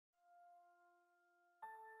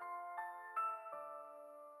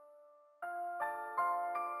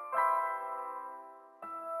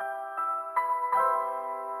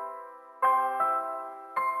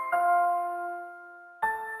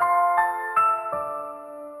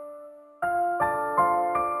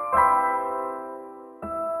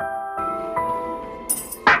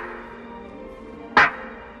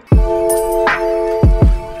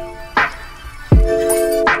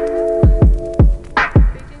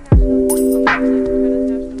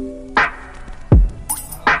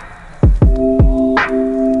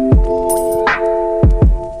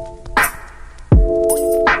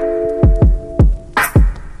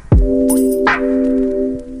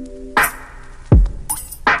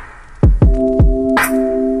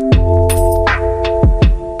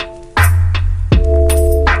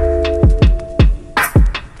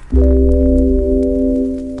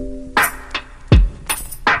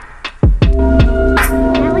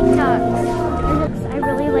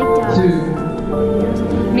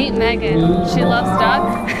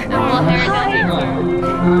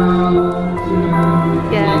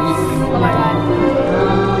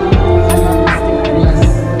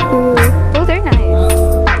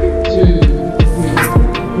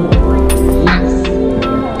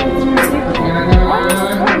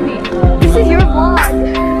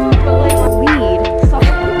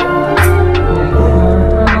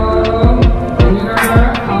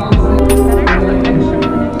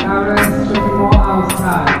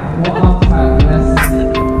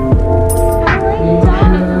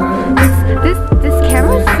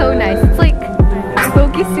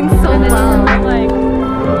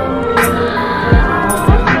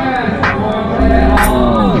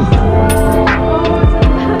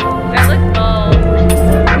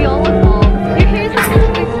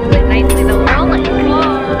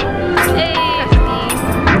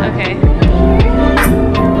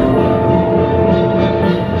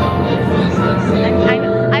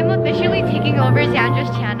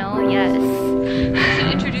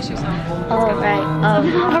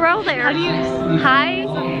Hi.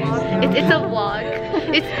 It's a vlog.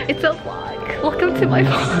 It's a vlog. Welcome to my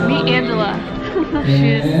vlog. Meet Angela.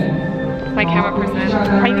 She's my camera person.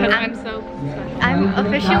 I'm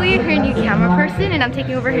officially her new camera person and I'm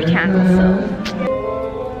taking over her channel, so.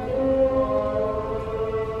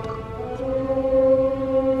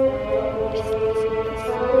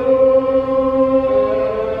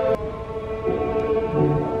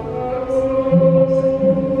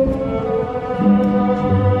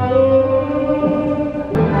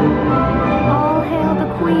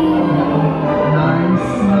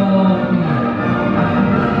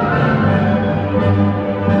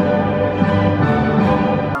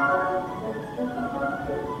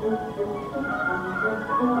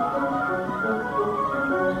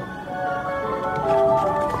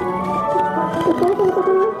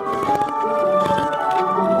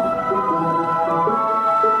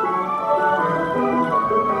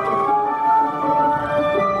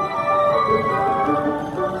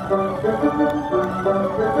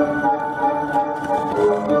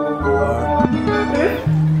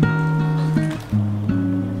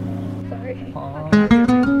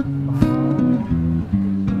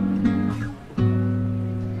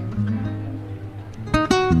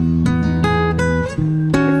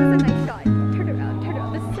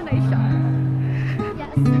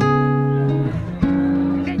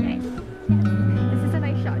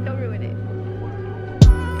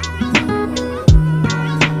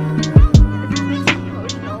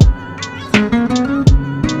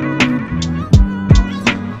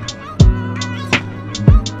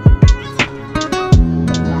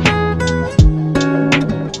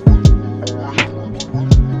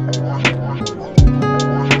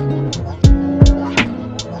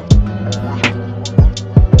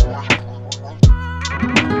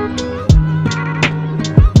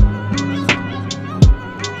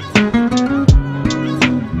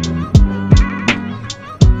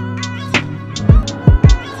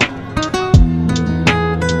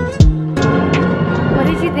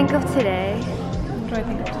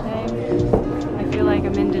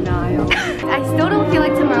 I still don't feel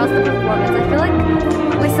like tomorrow's the performance. I feel like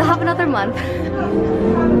we still have another month.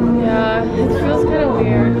 Yeah, it feels kind of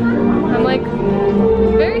weird. I'm like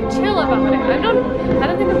very chill about it. I don't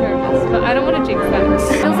think I'm nervous, but I don't want to jinx that.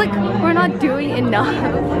 It feels like we're not doing enough.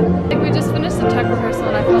 Like we just finished the tech rehearsal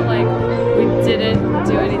and I felt like we didn't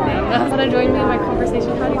do anything. That's what joined me in my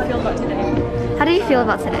conversation. How do you feel about today? How do you feel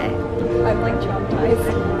about today? I'm like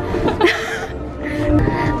traumatized.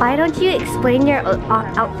 Why don't you explain your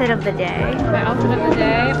outfit of the day? My outfit of the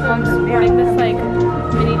day, I'm sporting this like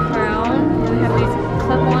mini crown. I have these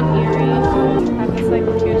clip-on earrings. I have this like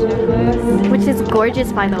huge necklace. Which is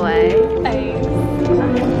gorgeous, by the way. I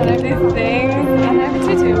have these things. And I have a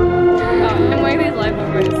tutu. I'm wearing these leg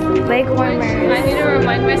warmers. Leg warmers. I need to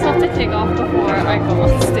remind myself to take off before I go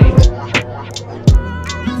on stage.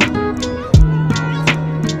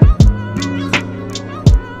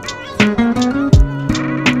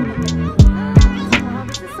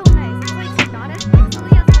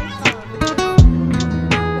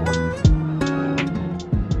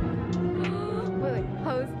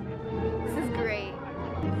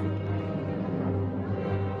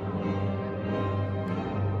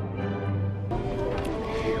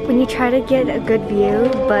 When you try to get a good view,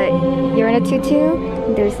 but you're in a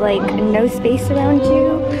tutu, there's like no space around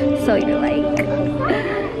you, so you're like,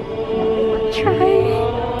 try.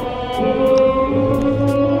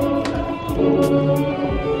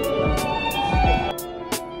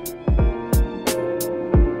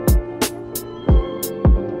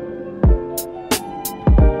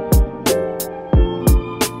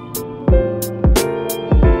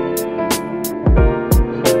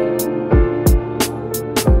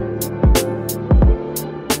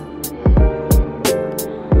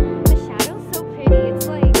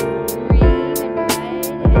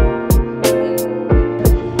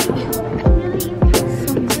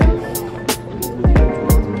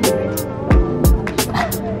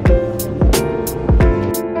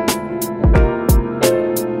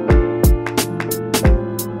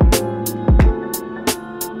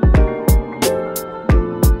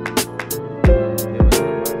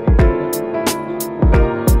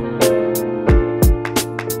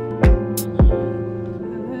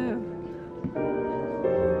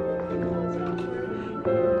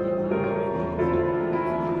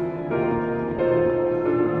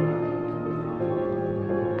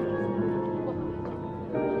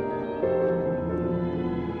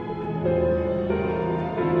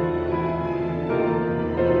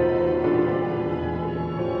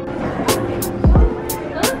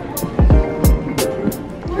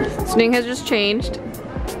 Sning has just changed.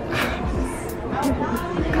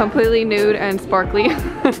 Completely nude and sparkly.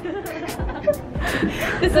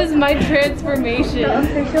 This is my transformation. The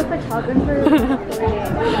official photographer.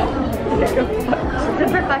 The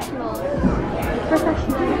professional.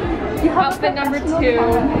 You have outfit number 2.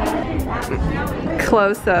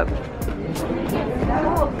 Close up.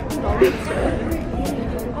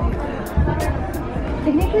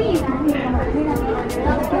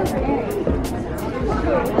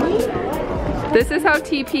 This is how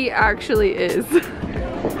TP actually is.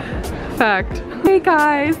 Fact. Hey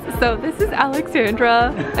guys, so this is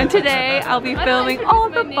Alexandra, and today I'll be filming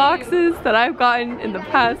all the boxes that I've gotten in the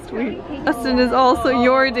past week. Justin is also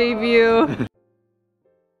your debut.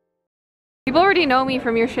 People already know me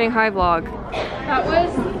from your Shanghai vlog. That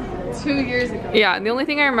was 2 years ago. Yeah, and the only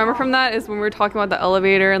thing I remember from that is when we were talking about the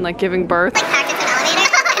elevator and like giving birth. Like packed into an elevator.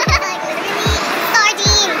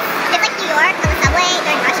 Sardines. It's like New York on the subway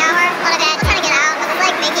during rush hour. On a bed, trying to get out. I was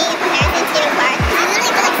like making a comparison to giving birth. I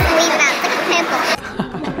literally could like squeeze them out. It's like a pimple.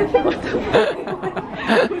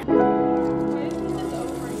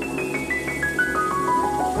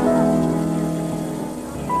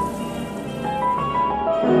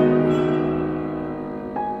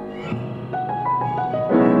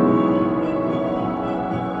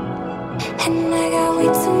 And I got way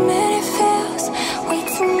too many feels, way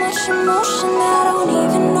too much emotion. I don't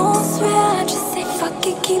even know what's real. I just say fuck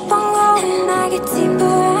it, keep on going. And I get deeper.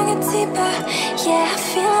 Yeah, I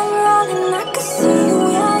feel I'm rolling. I can see you,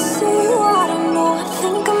 yeah, I see you. I don't know, I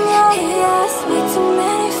think I'm rolling. Yeah, it's way too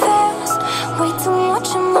many feels, way too much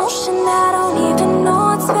emotion. I don't even know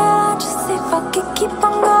what's real. I just say fuck it, keep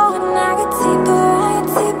on going. I get deeper.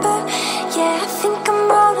 Yeah, I think I'm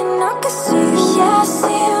rolling. I can see you, yeah, I see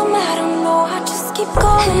you. I don't know, I just keep going.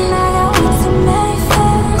 I got way too many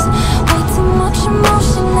feelings, way too much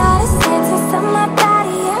emotion. I just dance inside my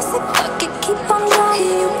body. I say fuck it, keep on going.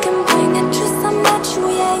 You can bring it, just I met you.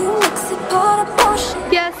 Yeah, you mix it, pour the potion.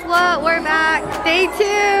 Guess what? We're back. Day 2.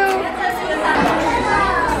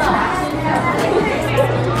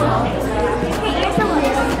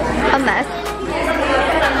 A mess.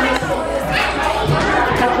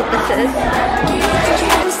 That's what this is.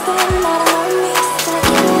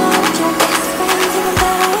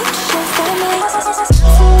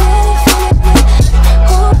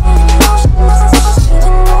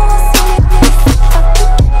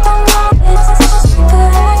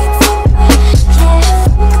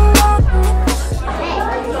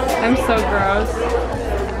 I'm so gross.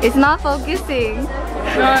 It's not focusing.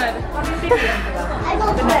 Good.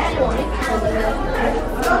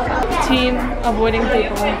 Team avoiding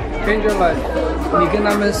people. Angela, 你跟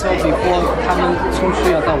他们说 before 他们出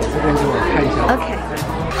去要到我这边给我看一下。 Okay.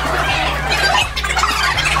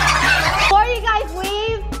 Before you guys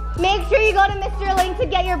leave, make sure you go to Mr. Ling to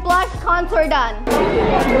get your blush contour done.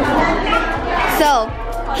 So,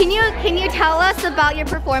 can you tell us about your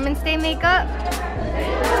performance day makeup?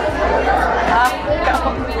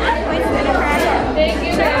 Thank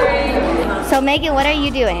you, Mary. So Megan, what are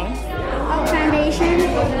you doing? Foundation.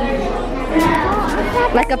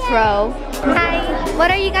 Like a pro. Hi.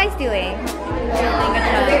 What are you guys doing?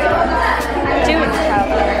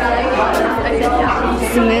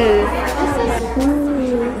 Smooth.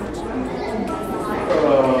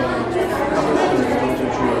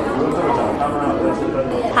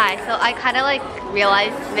 Hi, so I kind of like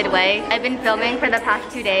realized midway, I've been filming for the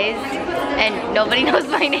past 2 days and nobody knows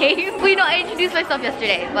my name. Well, you know, I introduced myself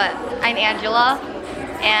yesterday, but I'm Angela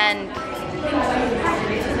and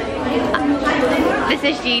this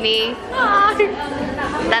is Jeannie.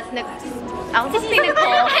 That's Nicole. I was just saying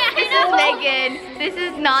Nicole. This is Megan. This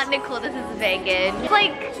is not Nicole, this is Megan. It's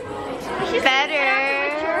like better.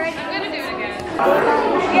 I'm gonna do it again.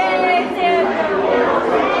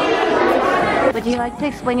 Would you like to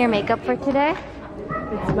explain your makeup for today?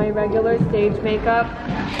 It's my regular stage makeup.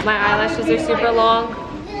 My eyelashes are super long.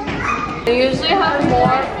 I usually have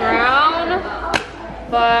more brown,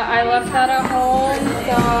 but I left that at home,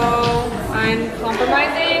 so I'm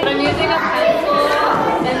compromising. I'm using a pencil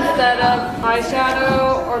instead of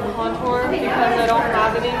eyeshadow or contour because I don't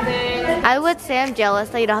have anything. I would say I'm jealous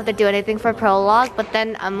that you don't have to do anything for prologue, but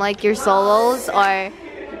then I'm like, your solos are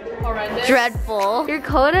Horrendous. dreadful. Your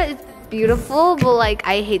coda is beautiful, but like,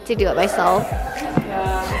 I hate to do it myself.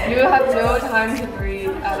 Yeah, you have no time to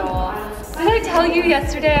breathe at all. Did I tell you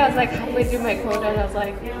yesterday? I was like halfway through my quota and I was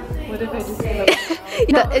like, what if I just give up?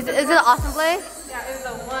 Is it an awesome play? Yeah, it was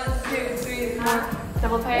a 1, 2, 3, 4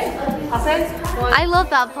 double pay. Passes. I love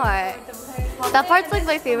that part. That part's like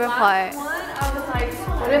my favorite part. One, I was like,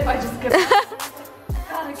 what if I just give up?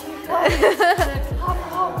 Gotta keep going. Pop,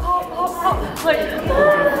 pop, pop, pop, pop. Like,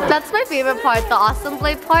 That's my favorite part, the awesome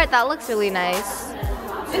play part. That looks really nice.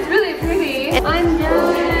 It's really pretty. I'm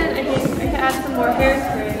done. I can add some more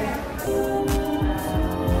hairspray.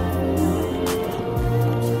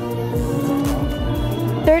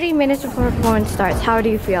 30 minutes before performance starts, how do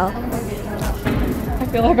you feel? I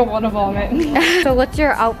feel like I want to vomit. So what's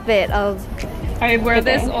your outfit of? I wear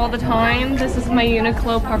this all the time. This is my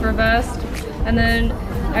Uniqlo puffer vest. And then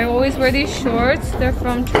I always wear these shorts. They're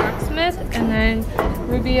from Tracksmith. And then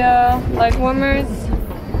Rubia leg warmers.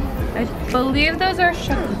 I believe those are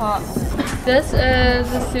shoutouts. This is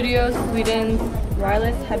the Studio Sweden's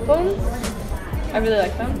wireless headphones. I really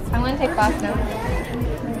like them. I'm gonna take class now.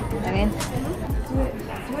 I mean,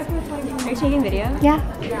 Are you taking video? yeah.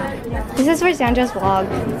 This is for Sandra's vlog.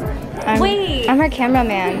 Wait. I'm her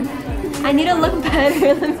cameraman. I need to look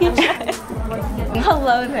better. Let me try.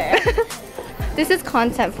 Hello there. This is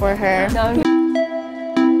content for her. No.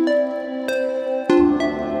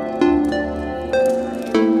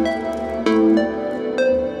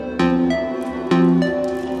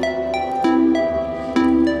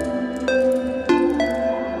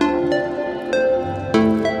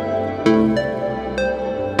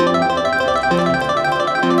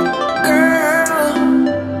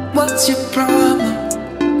 What's your problem?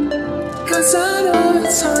 Cause I know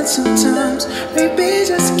it's hard sometimes. Maybe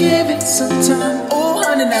just give it some time. Oh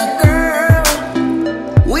honey now girl,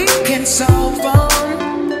 we can solve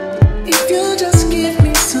them. If you just give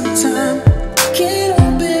me some time, can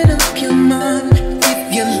open up your mind.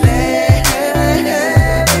 If you let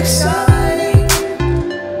it shine,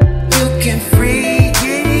 you can free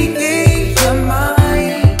your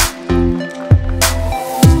mind.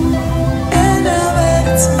 And now that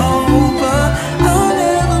it's over, I'll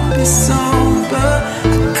never be sober. I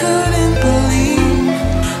couldn't believe,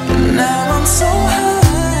 but now I'm so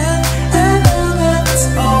high. And now that it's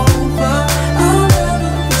over, I'll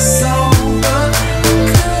never be sober. I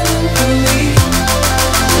couldn't believe.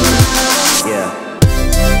 Yeah.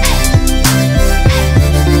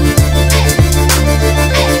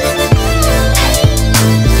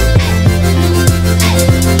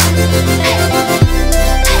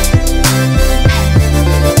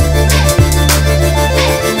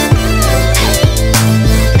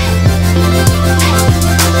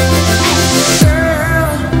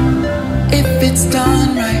 It's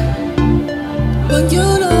done right, but you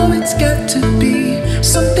know it's got to be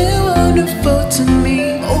something wonderful to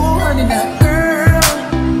me. Oh honey now girl,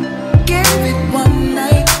 give it one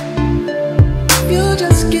night. If you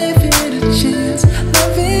just give it a chance,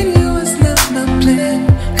 loving you is not my plan.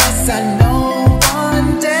 Cause I know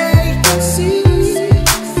one day you'll see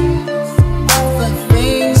all the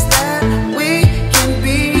things that we can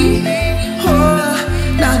be. Oh,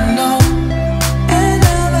 now I know. And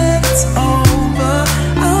now that it's over,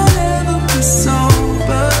 I'll never be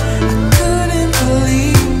sober. I couldn't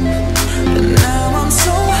believe, but now I'm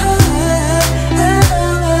so high. And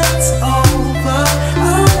now that it's over,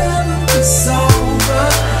 I'll never be sober. I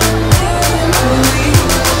couldn't believe.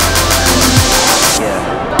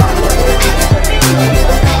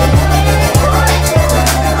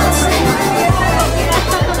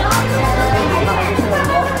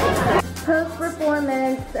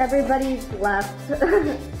 Post-performance, everybody's left.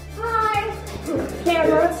 Hi!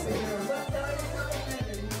 Cameras.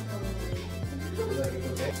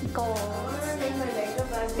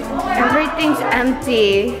 Everything's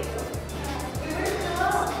empty.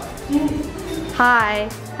 Hi.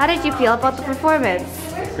 How did you feel about the performance?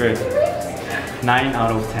 Good. 9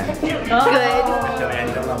 out of 10. Good. The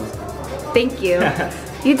Angela was Thank you.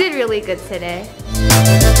 You did really good today.